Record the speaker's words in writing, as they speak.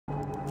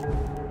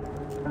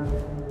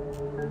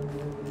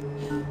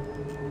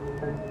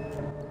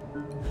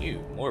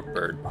More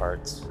bird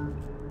parts.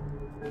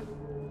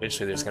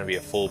 Eventually there's gonna be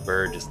a full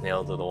bird just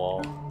nailed to the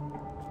wall.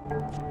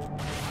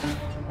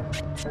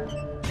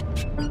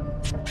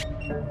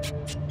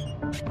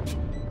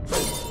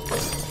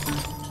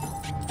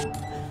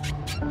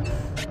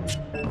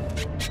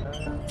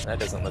 That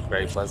doesn't look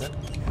very pleasant.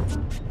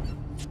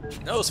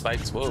 No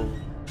spikes, whoa.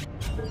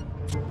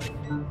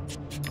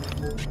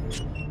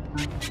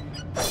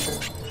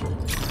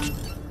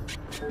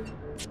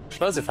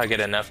 Suppose if I get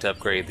enough to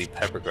upgrade the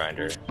pepper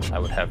grinder, I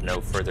would have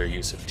no further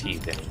use of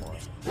teeth anymore.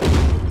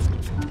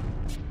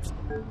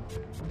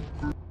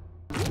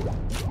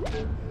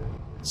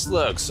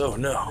 Slugs, oh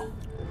no.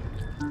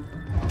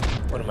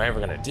 What am I ever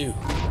gonna do?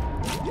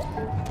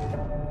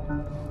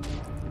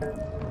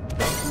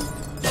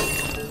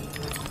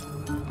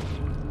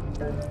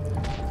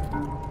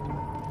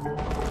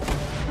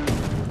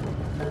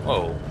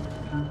 Whoa.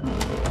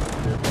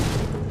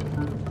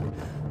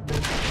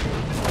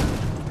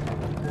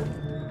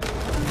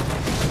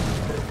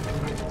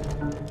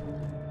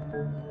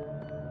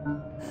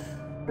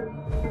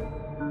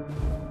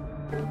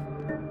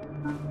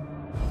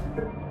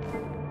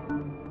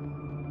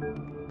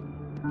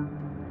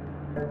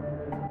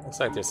 Looks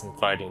like there's some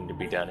fighting to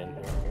be done in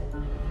here.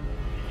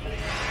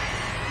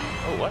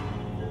 Oh, what?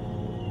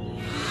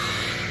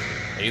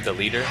 Are you the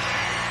leader?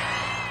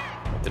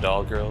 With the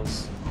doll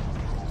girls?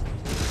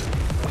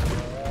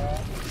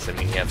 Does that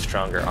mean you have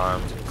stronger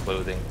arms and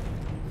clothing?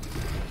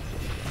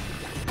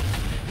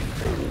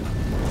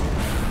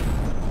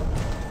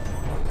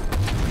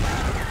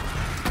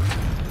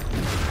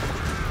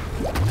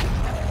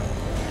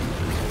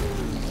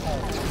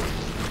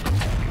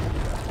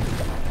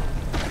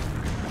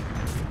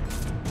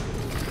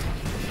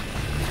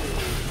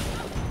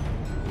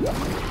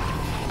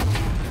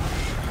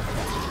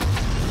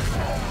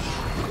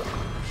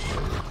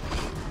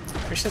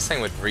 I wish this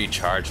thing would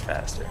recharge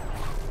faster.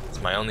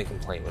 It's my only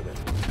complaint with it.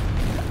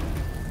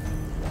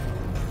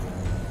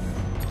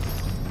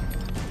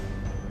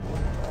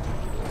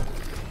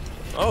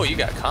 Oh, you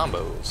got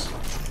combos.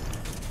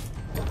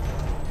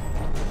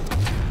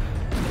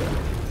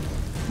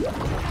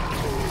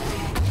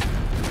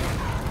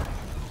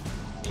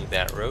 Need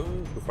that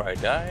rose before I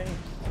die.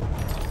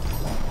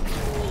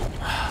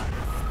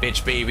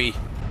 Bitch, baby.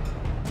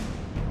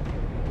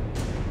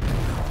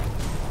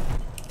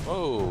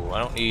 Whoa, I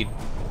don't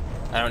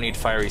need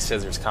fiery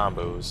scissors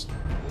combos.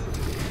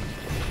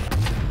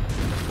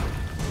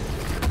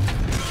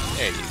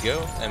 There you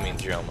go. That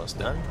means you're almost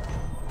done.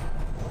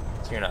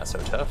 So you're not so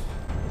tough.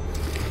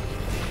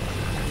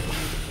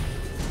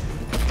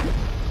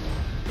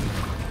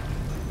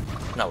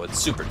 Not with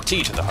super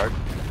T to the heart.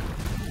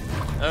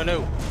 Oh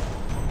no.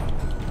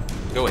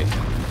 Go away.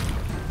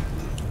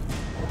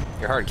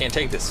 Your heart can't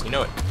take this. You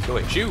know it. Go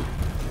away. Shoot.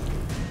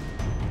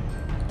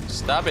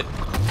 Stop it.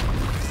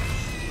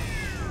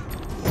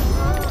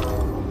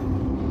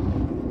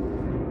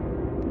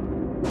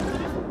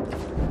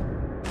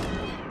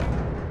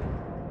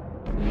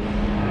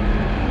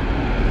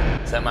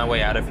 Is that my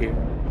way out of here?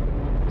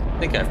 I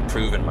think I've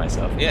proven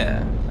myself.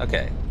 Yeah,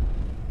 okay.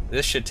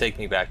 This should take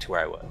me back to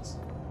where I was.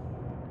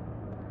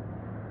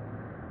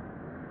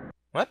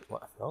 What?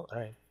 Well,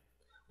 alright.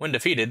 When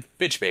defeated,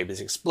 bitch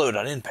babies explode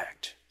on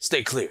impact.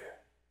 Stay clear.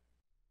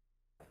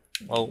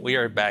 Well, we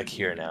are back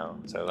here now,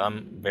 so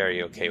I'm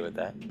very okay with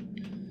that.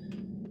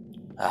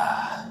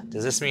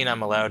 Does this mean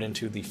I'm allowed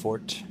into the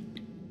fort?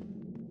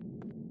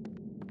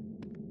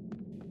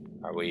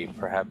 Are we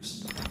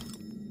perhaps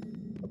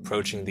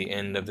approaching the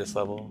end of this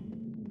level?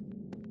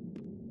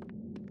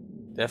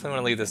 Definitely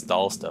want to leave this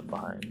doll stuff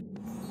behind.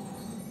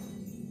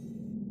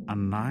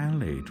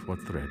 Annihilate what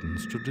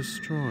threatens to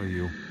destroy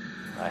you.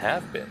 I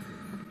have been,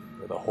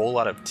 with a whole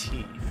lot of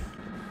teeth.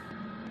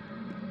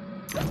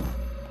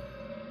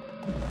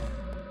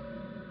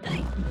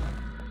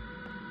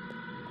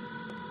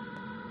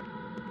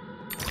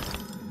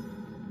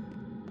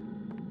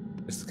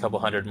 Just a couple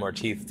hundred more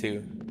teeth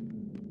too.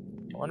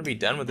 I want to be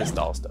done with this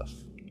doll stuff.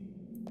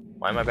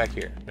 Why am I back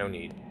here? No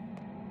need.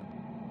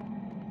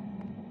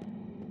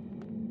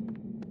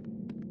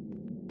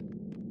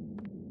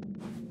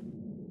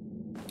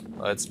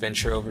 Let's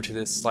venture over to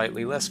this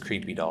slightly less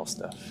creepy doll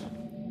stuff.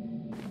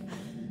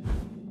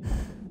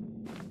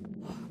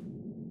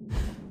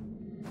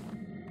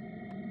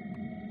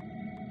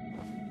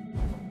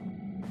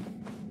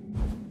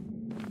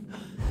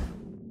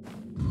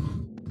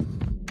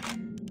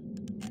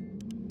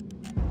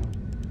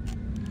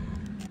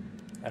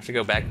 I have to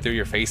go back through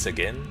your face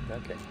again?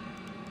 Okay.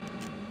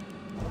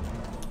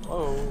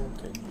 Oh,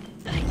 okay.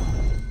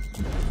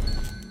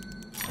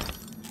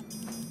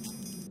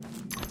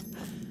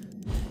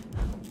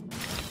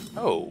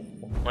 Oh,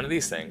 one of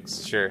these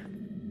things, sure.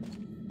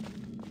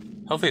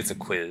 Hopefully it's a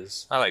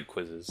quiz. I like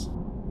quizzes.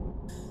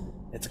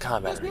 It's a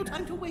combat There's no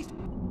time to waste.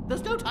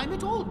 There's no time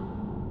at all.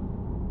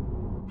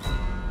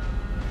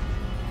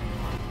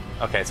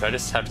 Okay, so I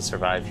just have to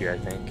survive here, I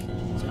think.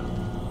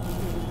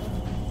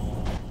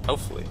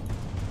 Hopefully.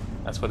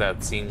 That's what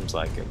that seems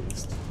like, at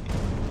least.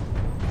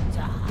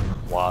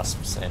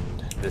 Wasps and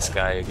this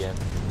guy again.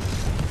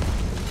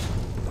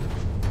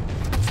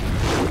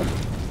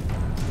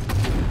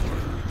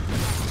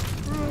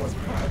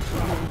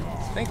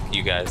 I think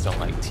you guys don't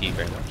like tea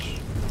very much.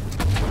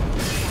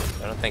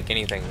 I don't think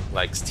anything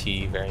likes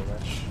tea very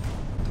much.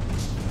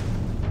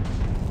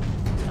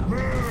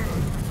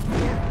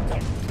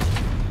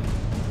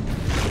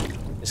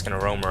 Just gonna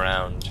roam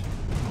around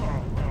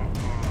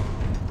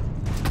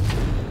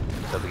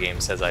until the game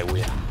says I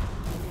win.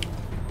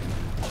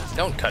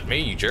 Don't cut me,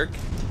 you jerk.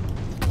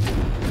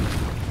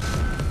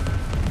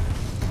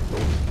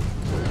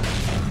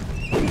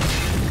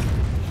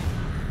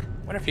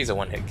 Wonder if he's a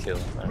one-hit kill.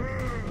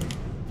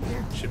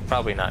 Should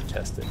probably not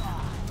test it.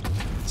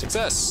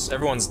 Success!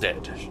 Everyone's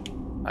dead.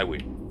 I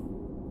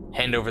win.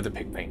 Hand over the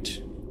pig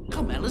paint.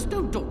 Come, Alice,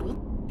 don't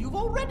dawdle. You've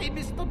already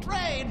missed the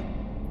train.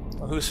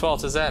 Well, whose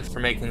fault is that for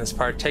making this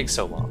part take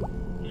so long?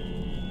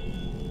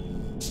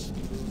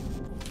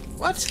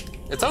 What?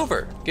 It's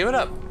over. Give it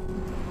up.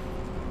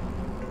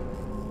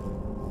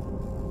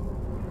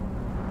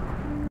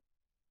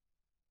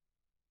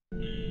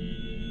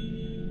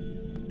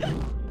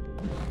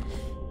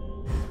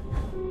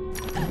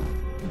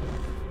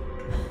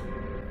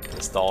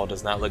 This doll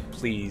does not look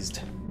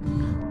pleased.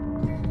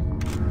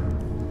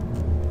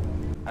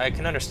 I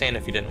can understand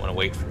if you didn't want to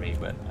wait for me,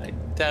 but I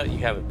doubt you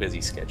have a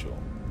busy schedule.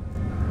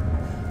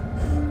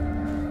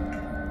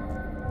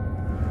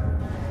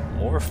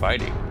 More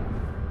fighting.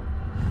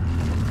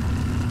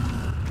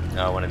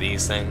 Oh, one of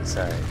these things?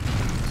 Alright.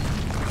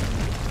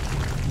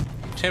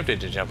 I'm tempted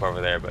to jump over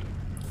there, but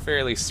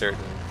fairly certain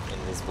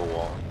invisible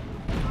wall.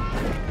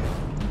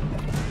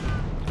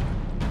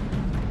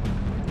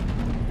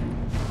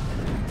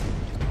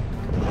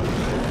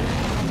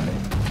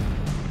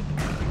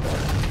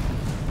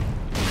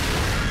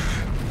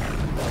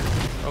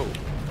 Oh,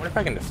 I wonder if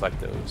I can deflect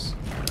those.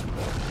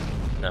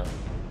 No.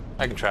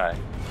 I can try.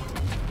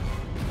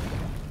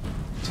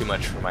 Too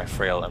much for my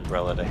frail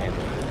umbrella to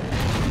handle.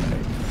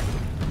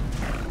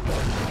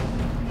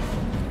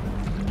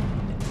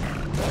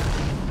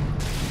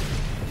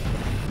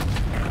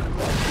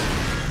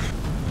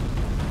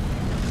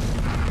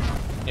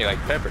 You like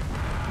pepper?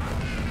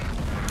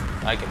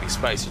 I can be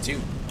spicy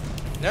too.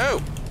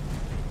 No!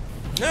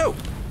 No!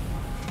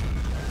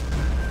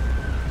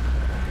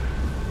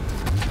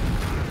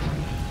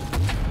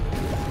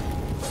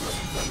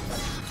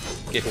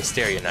 Get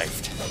hysteria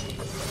knifed.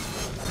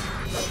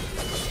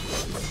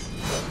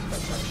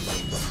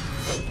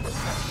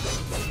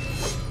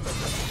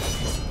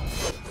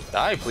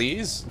 Die,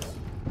 please.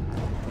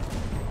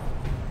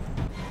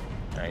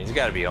 Alright, he's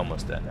gotta be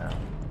almost dead now.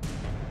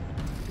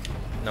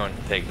 No one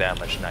can take that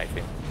much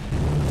knifing.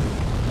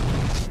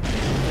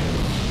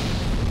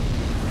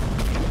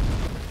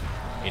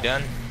 You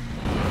done?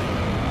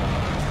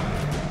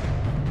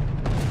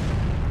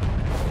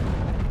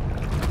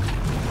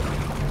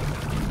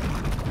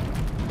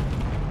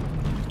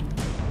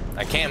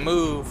 I can't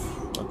move.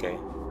 Okay,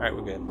 alright,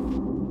 we're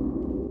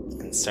good.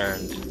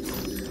 Concerned.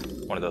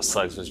 One of those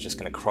slugs was just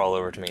gonna crawl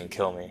over to me and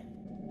kill me.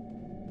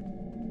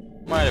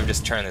 Might have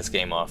just turned this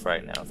game off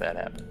right now if that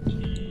happened.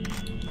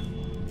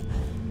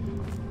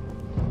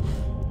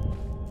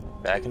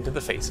 Back into the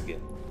face again.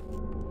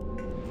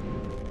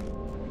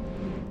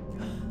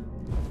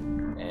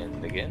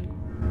 And again.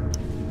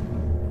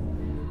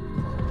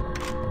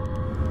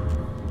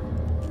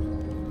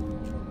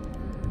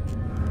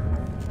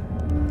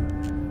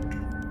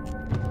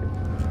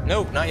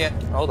 Nope, not yet.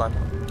 Hold on.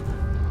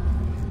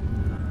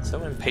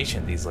 So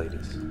impatient, these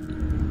ladies.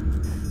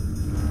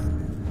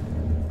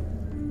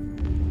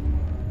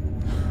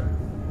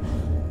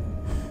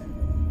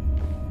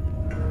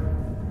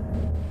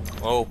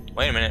 Oh,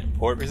 wait a minute.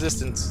 Port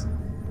resistance.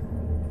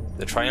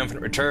 The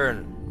triumphant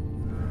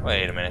return.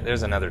 Wait a minute.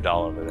 There's another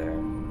doll over there.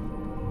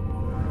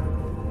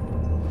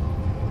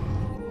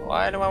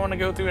 Why do I want to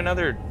go through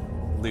another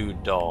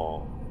lewd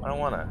doll? I don't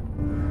want to.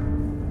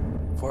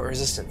 Port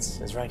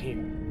resistance is right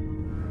here.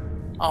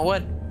 Oh,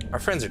 what? Our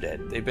friends are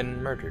dead. They've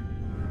been murdered.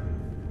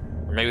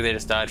 Or maybe they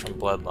just died from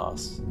blood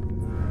loss.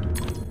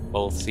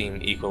 Both seem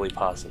equally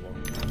possible.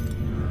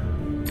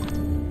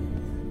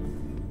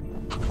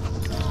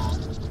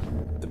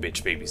 The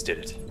bitch babies did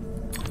it.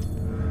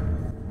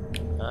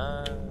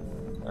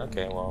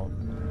 Okay, well.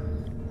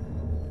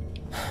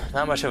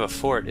 Not much of a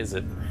fort, is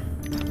it?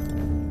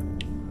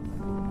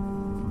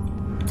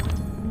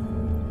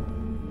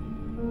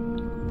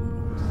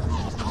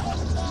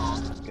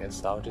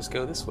 Guess I'll just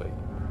go this way.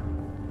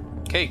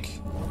 Cake!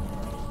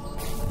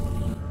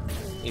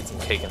 Need some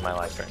cake in my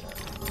life right now.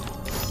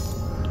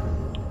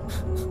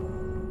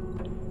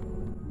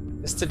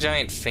 Just a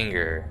giant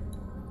finger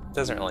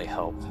doesn't really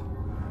help.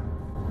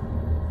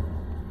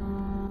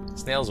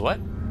 Snails what?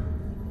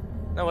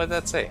 No, what did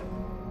that say?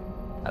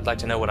 I'd like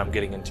to know what I'm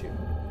getting into.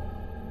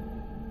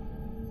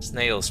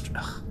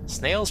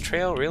 Snail's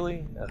trail,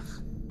 really? Ugh.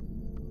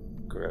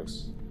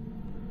 Gross.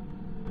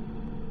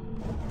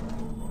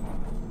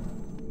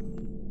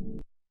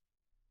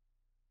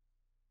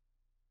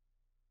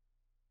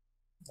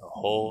 A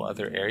whole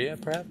other area,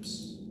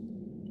 perhaps?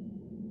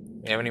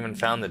 We haven't even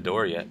found the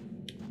door yet.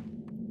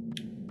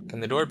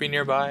 Can the door be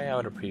nearby? I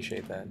would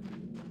appreciate that.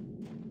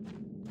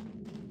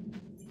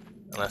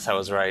 Unless I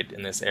was right,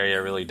 and this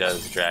area really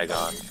does drag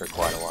on for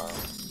quite a while.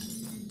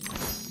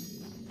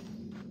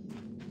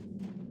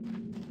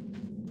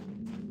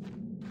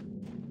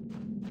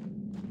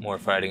 More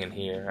fighting in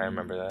here, I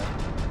remember that.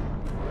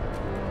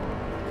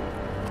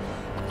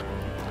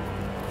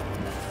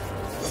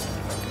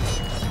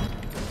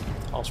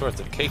 All sorts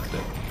of cake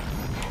though.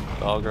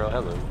 Doll girl,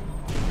 hello.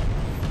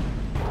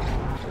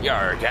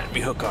 Yar, got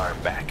me hook arm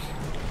back.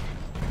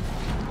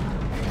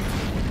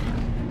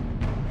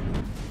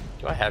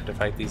 Do I have to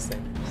fight these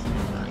things?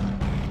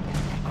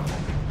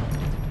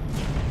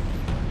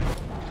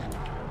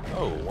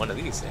 Oh, one of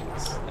these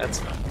things.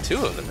 That's not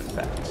two of them, in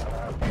fact.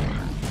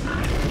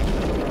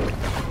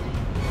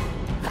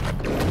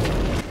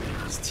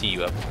 Just tee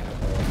you up.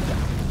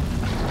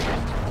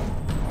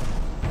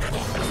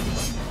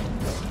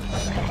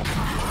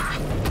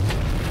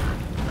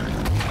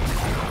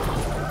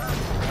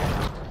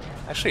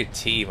 Actually,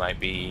 T might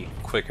be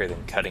quicker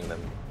than cutting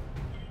them.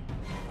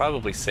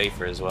 Probably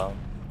safer as well.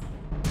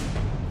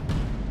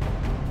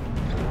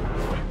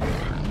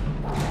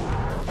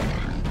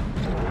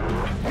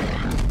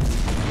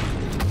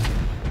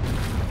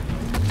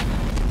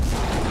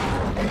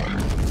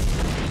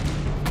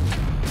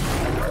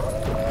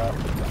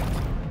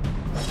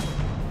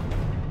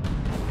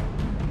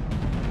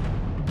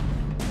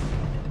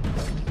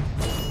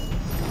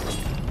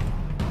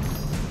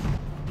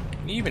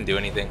 Can you even do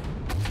anything?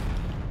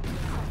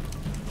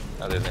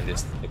 Other than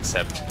just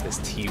accept this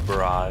T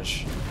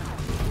barrage.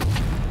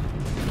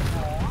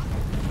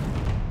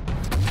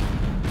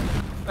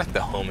 Like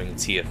the homing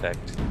T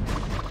effect.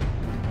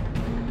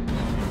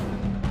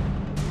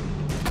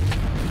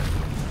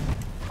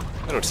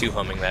 A little too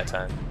homing that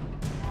time.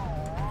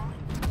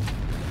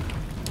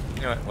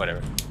 You know what?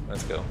 Whatever.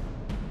 Let's go.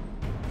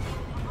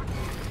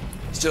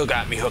 Still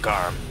got me hook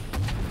arm.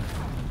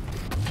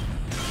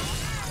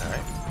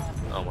 Alright.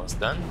 Almost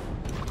done.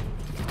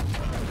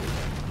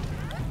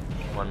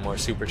 One more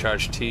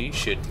supercharged T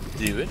should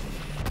do it.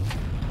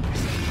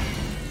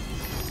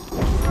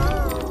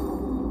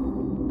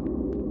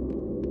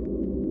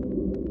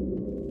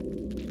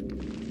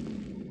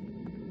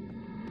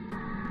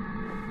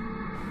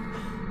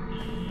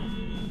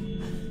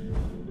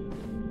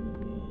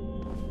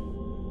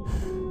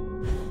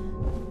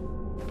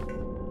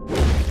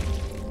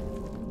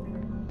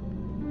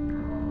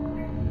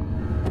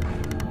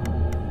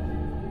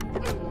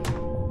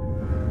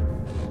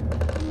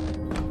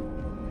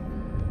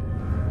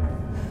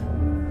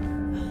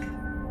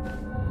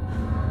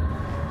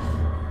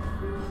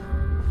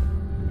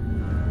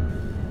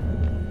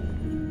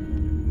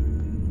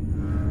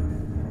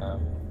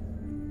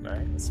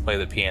 Let's play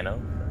the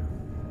piano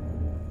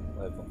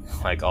with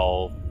like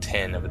all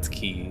 10 of its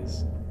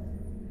keys.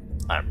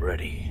 I'm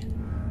ready.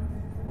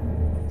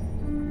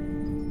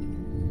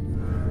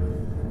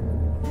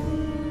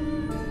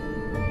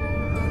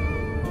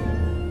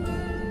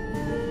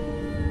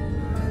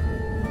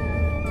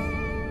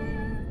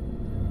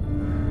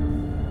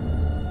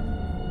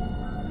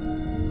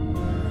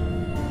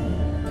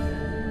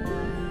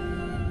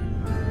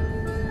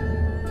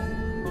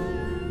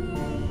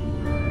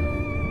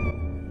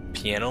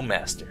 Piano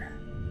master.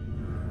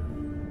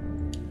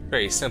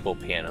 Very simple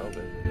piano,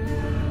 but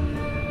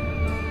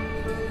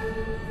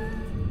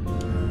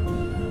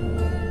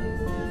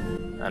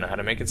I know how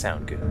to make it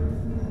sound good.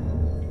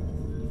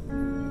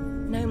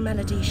 No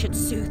melody should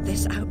soothe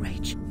this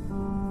outrage.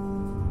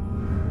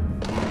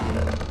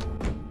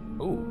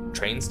 Ooh,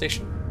 train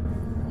station.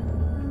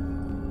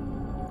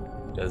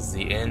 Does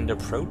the end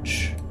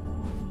approach?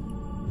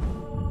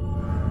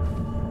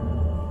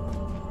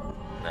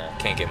 Nah,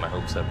 can't get my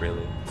hopes up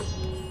really.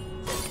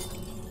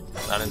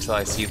 Not until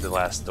I see the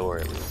last door,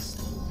 at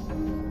least.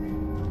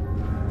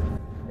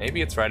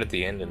 Maybe it's right at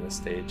the end in this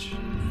stage.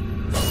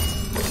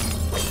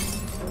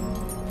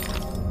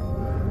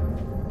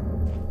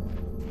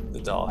 The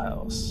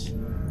dollhouse.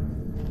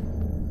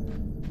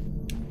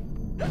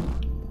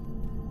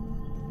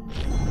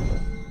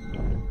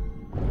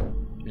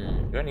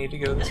 Do I need to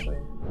go this way?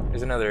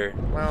 There's another,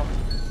 well...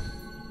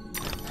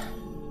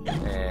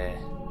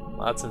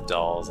 lots of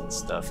dolls and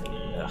stuff.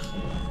 And, ugh.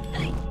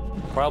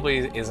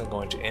 Probably isn't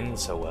going to end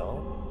so well.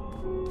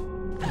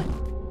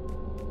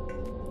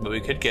 But we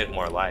could get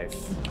more life.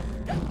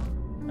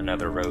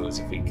 Another rose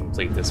if we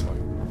complete this one.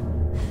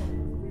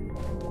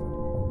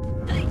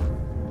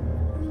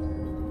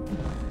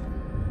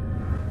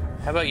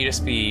 How about you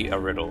just be a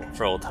riddle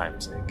for old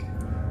time's sake?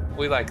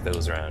 We like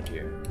those around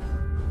here.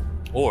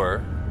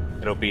 Or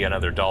it'll be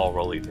another doll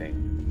rolly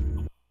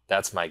thing.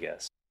 That's my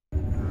guess.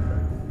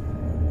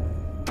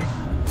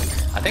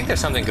 I think there's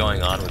something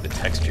going on with the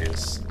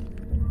textures.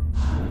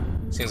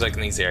 Seems like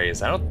in these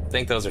areas, I don't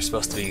think those are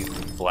supposed to be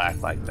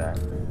black like that.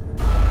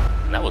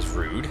 And that was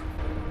rude.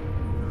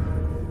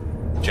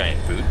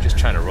 Giant boot, just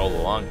trying to roll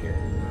along here.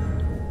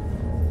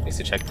 At least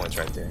the checkpoint's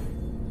right there.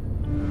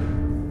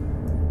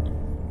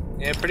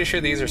 Yeah, pretty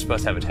sure these are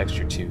supposed to have a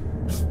texture too.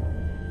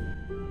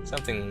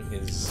 Something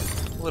is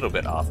a little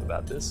bit off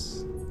about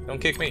this. Don't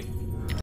kick me.